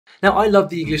Now, I love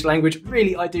the English language,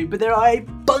 really I do, but there are a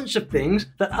bunch of things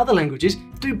that other languages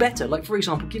do better, like for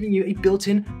example, giving you a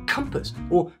built-in compass,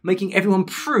 or making everyone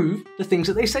prove the things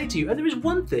that they say to you. And there is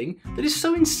one thing that is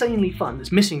so insanely fun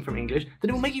that's missing from English that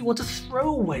it will make you want to throw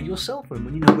away your cell phone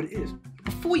when you know what it is. But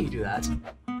before you do that,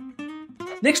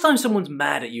 next time someone's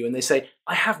mad at you and they say,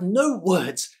 "I have no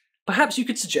words," perhaps you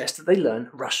could suggest that they learn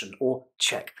Russian or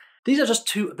Czech. These are just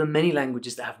two of the many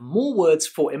languages that have more words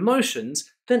for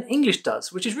emotions than English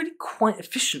does, which is really quite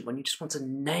efficient when you just want to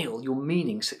nail your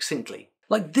meaning succinctly.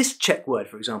 Like this Czech word,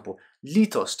 for example,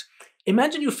 litost.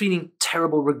 Imagine you're feeling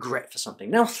terrible regret for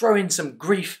something. Now throw in some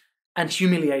grief and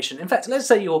humiliation. In fact, let's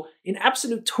say you're in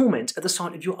absolute torment at the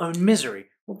sight of your own misery.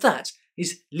 Well, that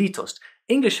is litost.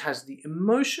 English has the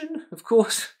emotion, of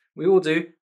course, we all do,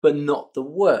 but not the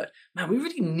word. Man, we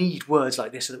really need words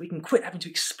like this so that we can quit having to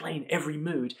explain every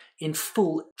mood in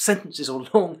full sentences or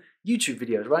long YouTube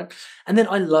videos, right? And then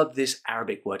I love this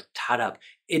Arabic word, tarab.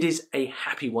 It is a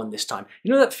happy one this time.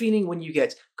 You know that feeling when you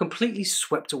get completely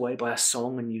swept away by a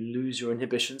song and you lose your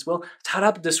inhibitions? Well,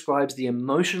 tarab describes the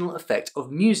emotional effect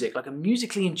of music, like a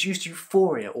musically induced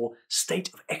euphoria or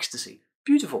state of ecstasy.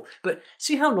 Beautiful. But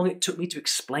see how long it took me to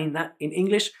explain that in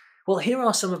English? Well, here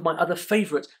are some of my other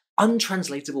favourite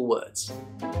untranslatable words.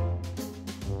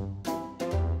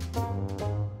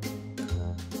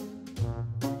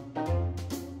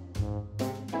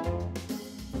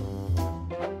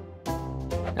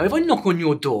 Now, if I knock on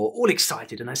your door all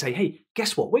excited and I say, "Hey,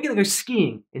 guess what? We're going to go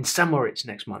skiing in St. Moritz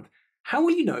next month," how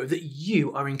will you know that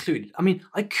you are included? I mean,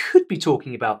 I could be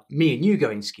talking about me and you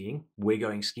going skiing, we're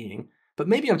going skiing, but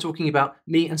maybe I'm talking about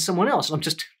me and someone else, and I'm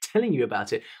just telling you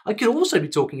about it. I could also be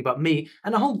talking about me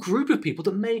and a whole group of people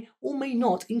that may or may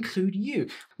not include you.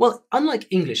 Well, unlike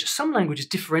English, some languages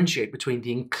differentiate between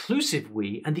the inclusive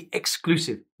we and the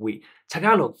exclusive we.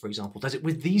 Tagalog, for example, does it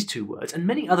with these two words, and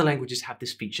many other languages have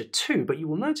this feature too, but you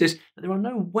will notice that there are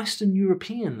no Western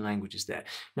European languages there.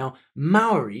 Now,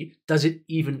 Maori does it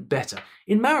even better.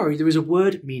 In Maori, there is a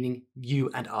word meaning you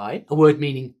and I, a word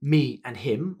meaning me and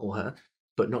him or her,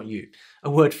 but not you, a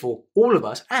word for all of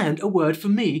us, and a word for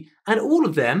me and all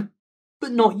of them,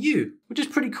 but not you, which is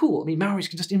pretty cool. I mean, Maoris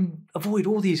can just avoid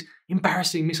all these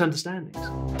embarrassing misunderstandings.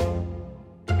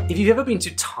 If you've ever been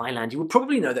to Thailand, you will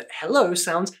probably know that hello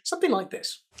sounds something like this.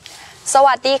 ส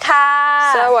วัสดีค่ะ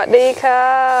สวัสดีค่ะ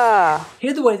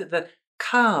Hear the way that the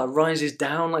ka rises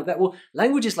down like that? Well,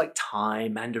 languages like Thai,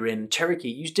 Mandarin, Cherokee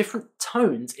use different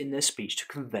tones in their speech to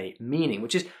convey meaning,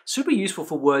 which is super useful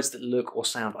for words that look or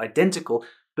sound identical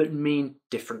but mean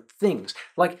different things.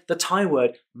 Like the Thai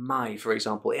word mai, for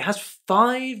example. It has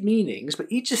 5 meanings, but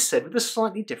each is said with a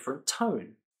slightly different tone.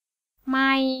 ไ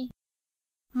ม่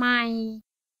ไม่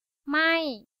ไม่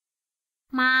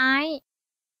ไม้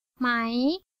ไหม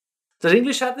Does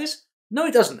English have this? No,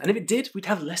 it doesn't. And if it did,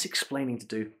 we'd have less explaining to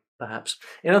do, perhaps.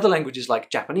 In other languages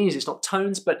like Japanese, it's not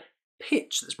tones, but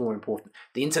pitch that's more important.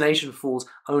 The intonation falls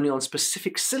only on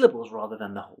specific syllables rather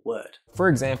than the whole word. For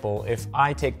example, if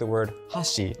I take the word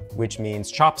hashi, which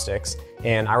means chopsticks,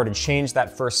 and I were to change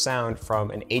that first sound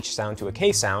from an H sound to a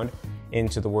K sound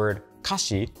into the word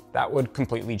kashi, that would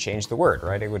completely change the word,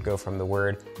 right? It would go from the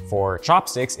word for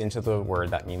chopsticks into the word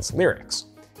that means lyrics.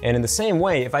 And in the same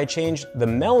way, if I change the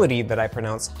melody that I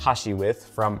pronounce hashi with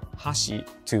from hashi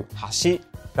to hashi,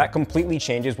 that completely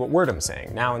changes what word I'm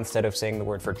saying. Now, instead of saying the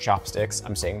word for chopsticks,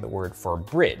 I'm saying the word for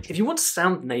bridge. If you want to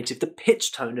sound native, the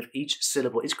pitch tone of each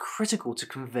syllable is critical to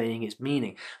conveying its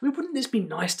meaning. I mean, wouldn't this be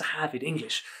nice to have in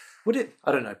English? Would it?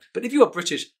 I don't know. But if you are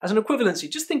British, as an equivalency,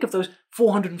 just think of those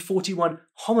 441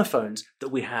 homophones that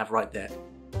we have right there.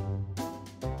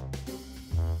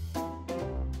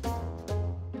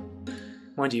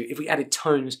 Mind you, if we added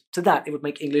tones to that, it would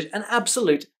make English an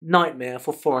absolute nightmare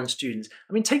for foreign students.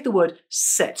 I mean, take the word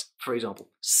set, for example.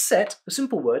 Set, a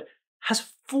simple word,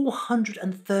 has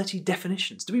 430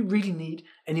 definitions. Do we really need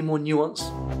any more nuance?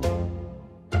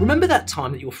 Remember that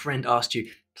time that your friend asked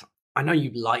you, "I know you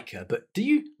like her, but do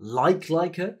you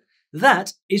like her?"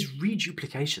 That is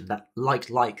reduplication, that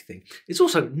like thing. It's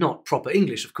also not proper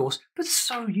English, of course, but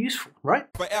so useful, right?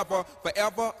 Forever,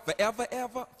 forever, forever,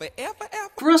 ever, forever,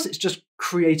 ever. For us, it's just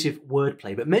creative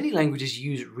wordplay, but many languages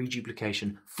use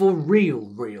reduplication for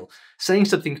real. Saying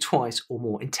something twice or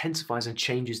more intensifies and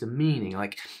changes the meaning.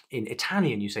 Like in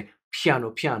Italian, you say piano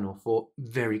piano for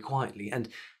very quietly, and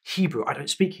Hebrew, I don't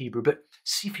speak Hebrew, but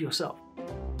see for yourself.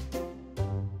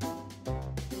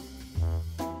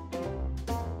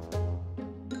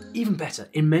 Even better,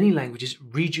 in many languages,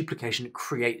 reduplication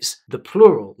creates the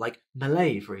plural, like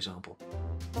Malay, for example.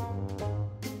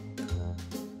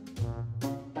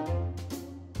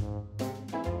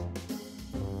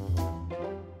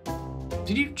 Do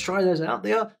Did you try those out?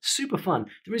 They are super fun.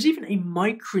 There is even a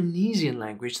Micronesian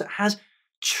language that has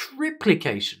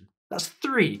triplication. That's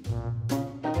 3.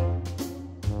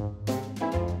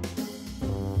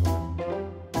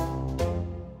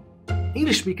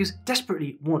 English speakers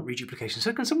desperately want reduplication,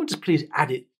 so can someone just please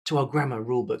add it to our grammar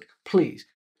rulebook, please?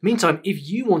 Meantime, if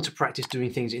you want to practice doing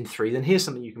things in 3, then here's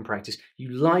something you can practice.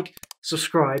 You like,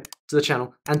 subscribe to the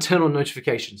channel, and turn on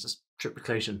notifications. That's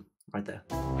triplication right there.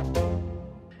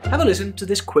 Have a listen to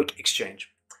this quick exchange.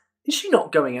 Is she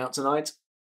not going out tonight?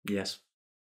 Yes.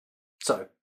 So,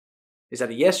 is that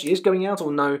a yes, she is going out,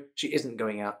 or no, she isn't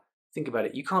going out? Think about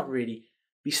it. You can't really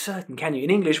be certain, can you? In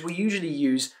English, we usually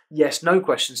use yes-no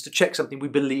questions to check something we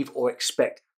believe or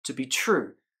expect to be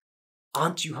true.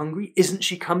 Aren't you hungry? Isn't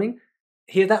she coming?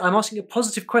 Hear that? I'm asking a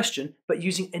positive question, but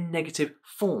using a negative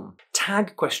form.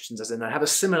 Tag questions, as in, have a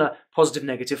similar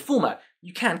positive-negative format.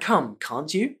 You can come,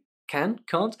 can't you? Can,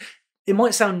 can't. It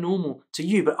might sound normal to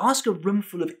you, but ask a room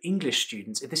full of English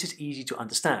students if this is easy to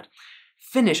understand.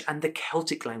 Finnish and the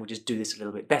Celtic languages do this a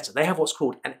little bit better. They have what's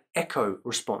called an echo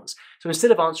response. So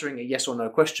instead of answering a yes or no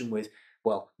question with,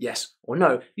 well, yes or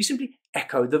no, you simply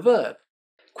echo the verb.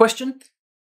 Question,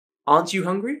 aren't you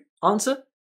hungry? Answer,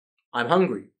 I'm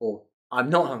hungry, or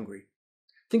I'm not hungry.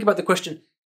 Think about the question,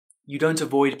 you don't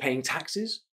avoid paying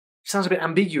taxes? Sounds a bit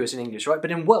ambiguous in English, right?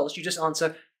 But in Welsh, you just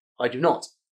answer, I do not.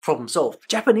 Problem solved.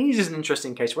 Japanese is an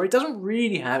interesting case where it doesn't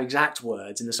really have exact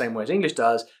words in the same way as English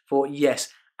does for yes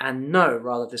and no,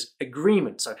 rather this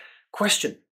agreement. So,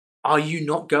 question, are you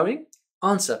not going?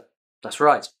 Answer, that's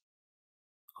right,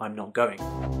 I'm not going.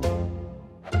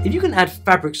 If you can add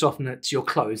fabric softener to your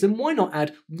clothes, then why not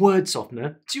add word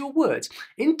softener to your words?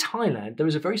 In Thailand, there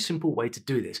is a very simple way to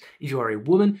do this. If you are a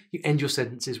woman, you end your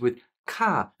sentences with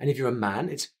ka, and if you're a man,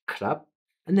 it's krap.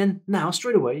 And then now,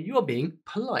 straight away, you are being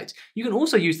polite. You can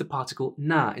also use the particle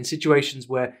na in situations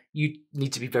where you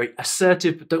need to be very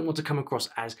assertive but don't want to come across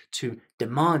as too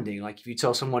demanding. Like if you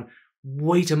tell someone,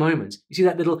 wait a moment. You see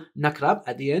that little nakrab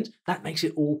at the end? That makes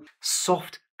it all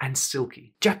soft and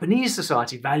silky. Japanese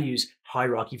society values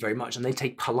hierarchy very much, and they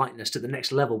take politeness to the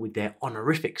next level with their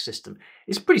honorific system.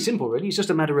 It's pretty simple, really. It's just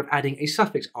a matter of adding a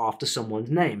suffix after someone's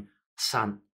name.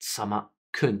 San, sama,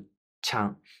 kun,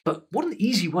 chan. But what an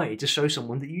easy way to show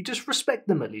someone that you just respect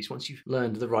them, at least once you've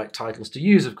learned the right titles to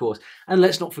use, of course. And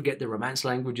let's not forget the Romance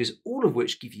languages, all of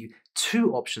which give you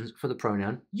 2 options for the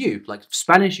pronoun you. Like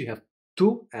Spanish, you have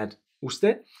tú and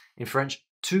usted. In French,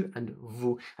 tu and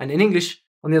vous. And in English,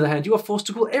 on the other hand, you are forced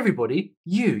to call everybody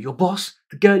you. Your boss,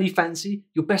 the girl you fancy,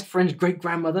 your best friend's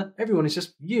great-grandmother. Everyone is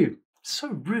just you. So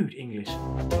rude, English.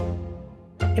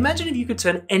 Imagine if you could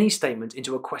turn any statement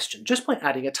into a question just by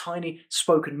adding a tiny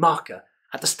spoken marker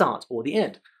at the start or the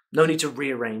end. No need to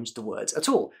rearrange the words at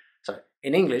all. So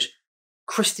in English,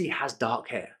 Christy has dark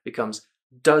hair becomes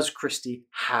does Christy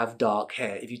have dark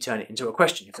hair? If you turn it into a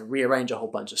question, you have to rearrange a whole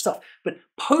bunch of stuff. But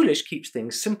Polish keeps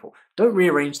things simple. Don't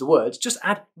rearrange the words, just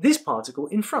add this particle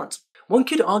in front. One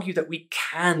could argue that we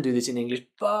can do this in English,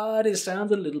 but it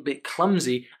sounds a little bit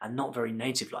clumsy and not very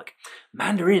native-like.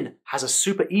 Mandarin has a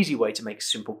super easy way to make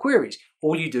simple queries.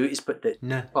 All you do is put the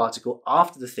n particle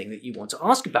after the thing that you want to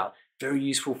ask about. Very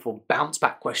useful for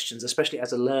bounce-back questions, especially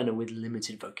as a learner with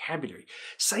limited vocabulary.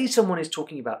 Say someone is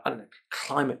talking about, I don't know,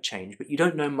 climate change, but you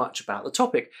don't know much about the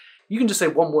topic. You can just say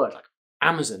one word, like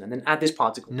Amazon, and then add this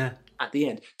particle n at the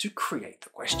end to create the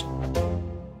question.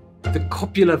 The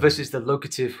copula versus the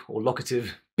locative or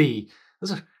locative be.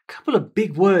 There's a couple of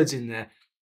big words in there.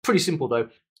 Pretty simple though.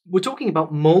 We're talking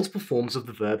about multiple forms of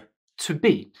the verb to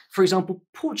be. For example,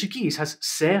 Portuguese has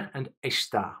ser and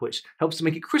estar, which helps to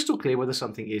make it crystal clear whether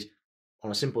something is, on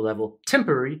a simple level,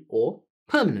 temporary or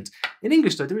permanent. In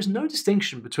English though, there is no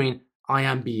distinction between I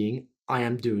am being, I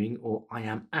am doing, or I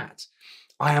am at.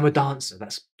 I am a dancer,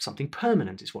 that's something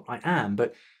permanent, it's what I am,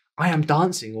 but I am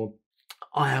dancing or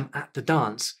I am at the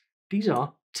dance, these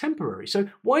are temporary. So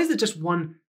why is there just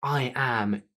one I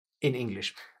am in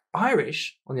English?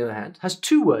 Irish, on the other hand, has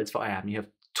 2 words for I am. You have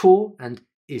to and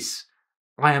is.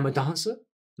 I am a dancer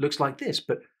looks like this,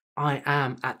 but I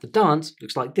am at the dance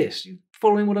looks like this. You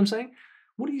following what I'm saying?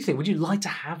 What do you think? Would you like to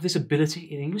have this ability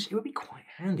in English? It would be quite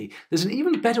handy. There's an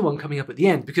even better one coming up at the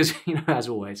end because, you know, as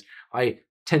always, I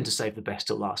tend to save the best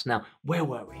till last. Now, where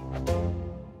were we?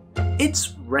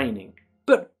 It's raining.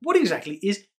 But what exactly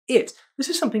is it? This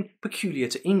is something peculiar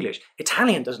to English.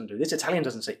 Italian doesn't do this. Italian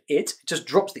doesn't say it just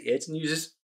drops the it and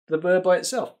uses the verb by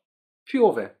itself.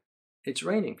 Piove. It's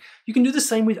raining. You can do the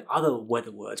same with other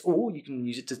weather words, or you can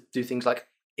use it to do things like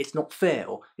it's not fair,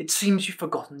 or it seems you've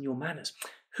forgotten your manners.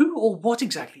 Who or what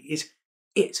exactly is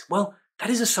it? Well, that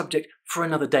is a subject for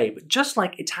another day. But just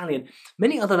like Italian,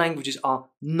 many other languages are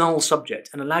null subject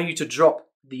and allow you to drop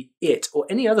the it or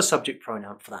any other subject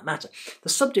pronoun for that matter. The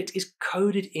subject is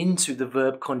coded into the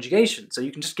verb conjugation, so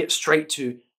you can just get straight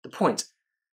to the point.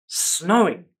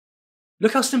 Snowing.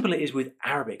 Look how simple it is with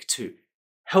Arabic too.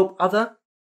 Help other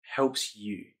helps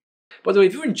you. By the way,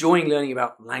 if you're enjoying learning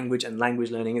about language and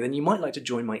language learning, then you might like to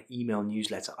join my email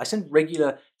newsletter. I send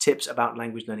regular tips about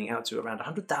language learning out to around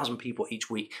 100,000 people each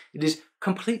week. It is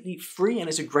completely free and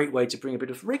it's a great way to bring a bit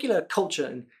of regular culture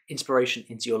and inspiration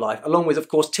into your life, along with, of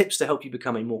course, tips to help you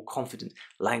become a more confident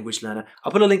language learner.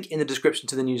 I'll put a link in the description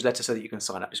to the newsletter so that you can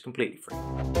sign up. It's completely free.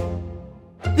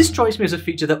 This strikes me as a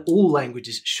feature that all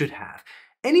languages should have.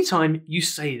 Anytime you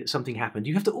say that something happened,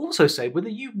 you have to also say whether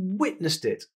you witnessed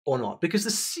it or not, because the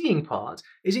seeing part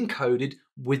is encoded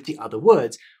with the other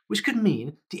words, which could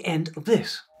mean the end of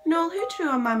this. Noel, who drew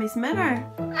on Mummy's mirror?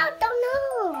 I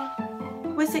don't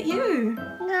know. Was it you?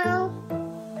 No.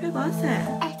 Who was it?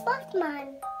 A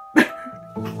Sportsman.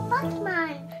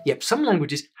 Sportsman. Yep, some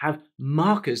languages have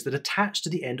markers that attach to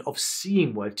the end of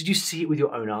seeing words. Did you see it with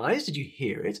your own eyes? Did you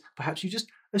hear it? Perhaps you just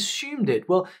assumed it.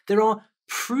 Well, there are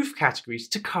proof categories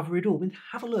to cover it all. I mean,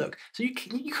 have a look. So you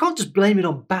can't just blame it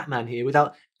on Batman here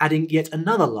without adding yet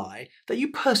another lie that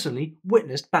you personally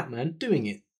witnessed Batman doing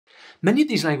it. Many of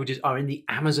these languages are in the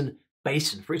Amazon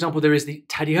basin. For example, there is the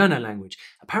Tariana language.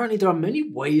 Apparently there are many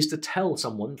ways to tell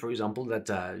someone, for example, that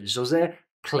José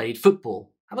played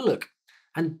football. Have a look.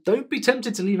 And don't be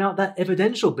tempted to leave out that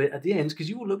evidential bit at the end, because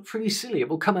you will look pretty silly. It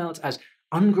will come out as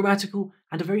ungrammatical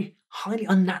and a very highly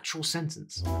unnatural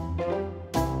sentence.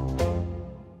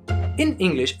 In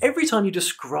English, every time you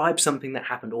describe something that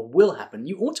happened or will happen,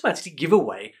 you automatically give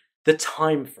away the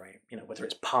time frame, whether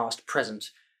it's past, present,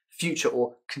 future,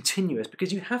 or continuous,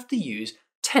 because you have to use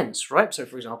tense, right? So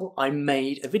for example, I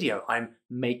made a video, I'm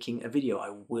making a video,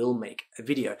 I will make a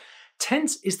video.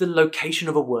 Tense is the location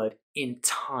of a word in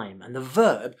time, and the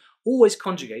verb always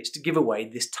conjugates to give away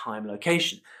this time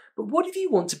location. But what if you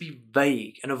want to be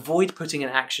vague and avoid putting an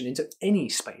action into any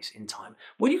space in time?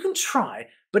 Well, you can try,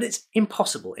 but it's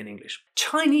impossible in English.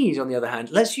 Chinese, on the other hand,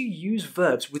 lets you use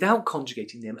verbs without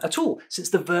conjugating them at all, since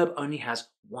the verb only has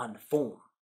one form.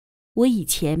 我以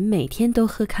前每天都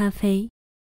喝咖啡。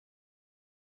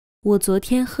我昨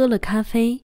天喝了咖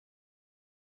啡。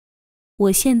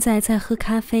我现在在喝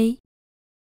咖啡。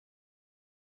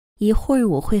一会儿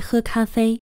我会喝咖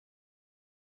啡。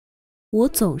我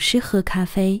总是喝咖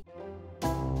啡。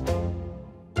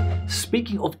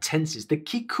Speaking of tenses, the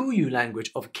Kikuyu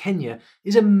language of Kenya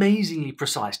is amazingly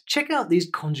precise. Check out these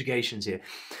conjugations here.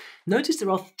 Notice there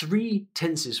are 3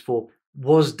 tenses for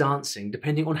was dancing,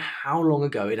 depending on how long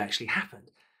ago it actually happened.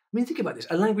 I mean, think about this.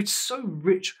 A language so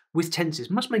rich with tenses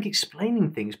must make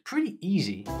explaining things pretty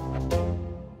easy.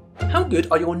 How good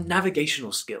are your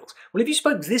navigational skills? Well, if you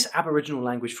spoke this Aboriginal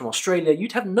language from Australia,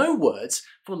 you'd have no words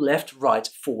for left, right,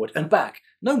 forward, and back.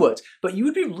 No words, but you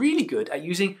would be really good at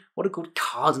using what are called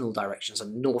cardinal directions, so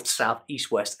north, south,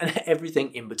 east, west, and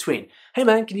everything in between. Hey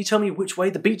man, can you tell me which way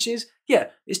the beach is? Yeah,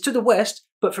 it's to the west,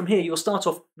 but from here you'll start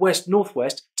off west,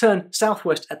 northwest, turn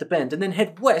southwest at the bend, and then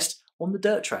head west on the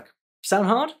dirt track. Sound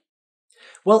hard?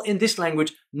 Well, in this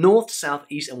language, north, south,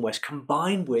 east, and west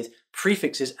combine with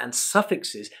prefixes and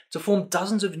suffixes to form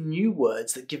dozens of new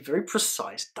words that give very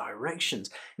precise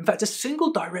directions. In fact, a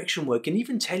single direction word can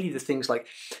even tell you the things like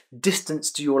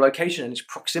distance to your location and its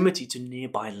proximity to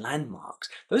nearby landmarks.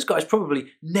 Those guys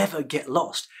probably never get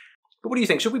lost. But what do you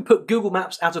think? Should we put Google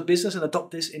Maps out of business and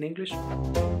adopt this in English?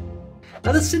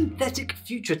 Now, the synthetic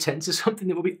future tense is something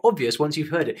that will be obvious once you've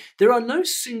heard it. There are no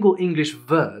single English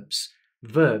verbs,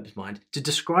 to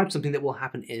describe something that will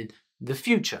happen in the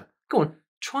future. Go on,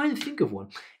 try and think of one.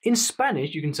 In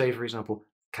Spanish, you can say, for example,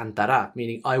 cantará,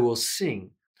 meaning I will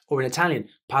sing. Or in Italian,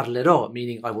 parlerò,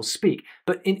 meaning I will speak.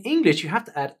 But in English, you have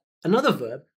to add another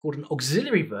verb called an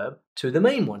auxiliary verb to the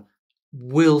main one.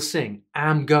 Will sing,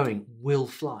 am going, will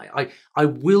fly. I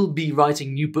will be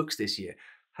writing new books this year.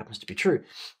 Happens to be true.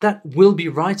 That will be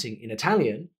writing in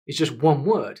Italian is just one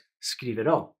word,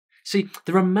 scriverò. See,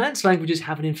 the Romance languages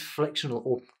have an inflectional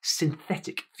or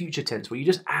synthetic future tense where you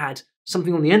just add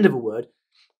something on the end of a word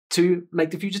to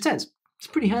make the future tense. It's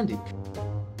pretty handy.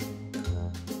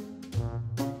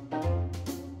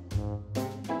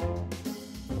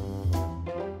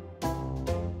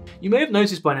 You may have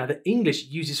noticed by now that English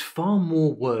uses far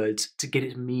more words to get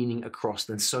its meaning across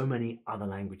than so many other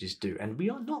languages do, and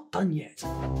we are not done yet.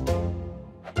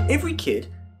 Every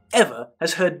kid ever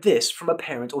has heard this from a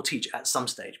parent or teacher at some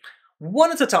stage.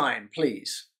 One at a time,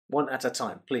 please. One at a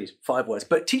time, please. 5 words.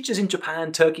 But teachers in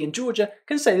Japan, Turkey, and Georgia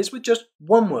can say this with just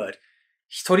one word.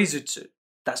 Hitorizutsu.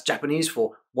 That's Japanese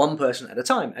for one person at a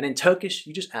time. And in Turkish,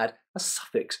 you just add a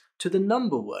suffix to the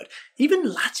number word. Even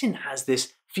Latin has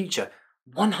this feature.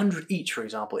 100 each, for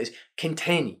example, is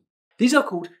centeni. These are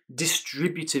called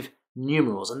distributive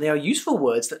numerals, and they are useful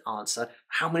words that answer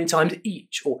how many times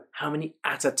each or how many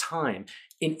at a time.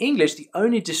 In English, the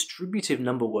only distributive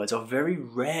number words are very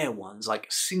rare ones like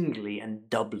singly and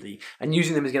doubly, and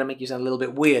using them is going to make you sound a little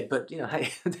bit weird, but you know, hey,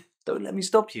 don't let me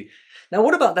stop you. Now,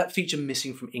 what about that feature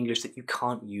missing from English that you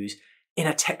can't use in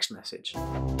a text message?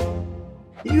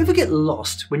 If you ever get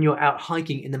lost when you're out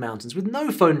hiking in the mountains with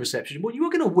no phone reception, well, you are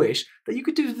going to wish that you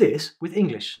could do this with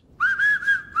English.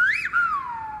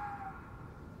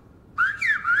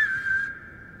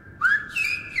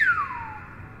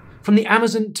 From the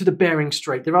Amazon to the Bering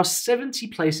Strait, there are 70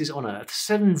 places on Earth,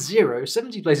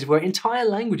 70 places where entire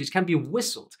languages can be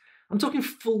whistled. I'm talking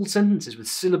full sentences with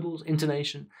syllables,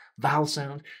 intonation, vowel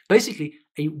sound, basically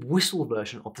a whistle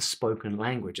version of the spoken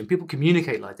language. And people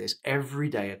communicate like this every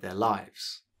day of their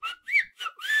lives.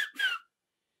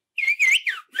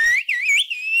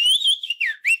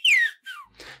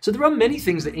 So there are many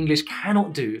things that English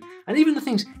cannot do, and even the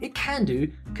things it can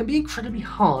do can be incredibly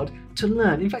hard to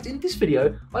learn. In fact, in this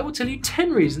video, I will tell you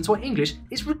 10 reasons why English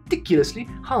is ridiculously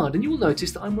hard, and you will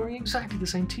notice that I'm wearing exactly the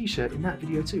same t-shirt in that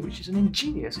video too, which is an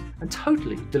ingenious and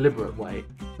totally deliberate way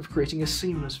of creating a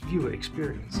seamless viewer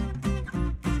experience.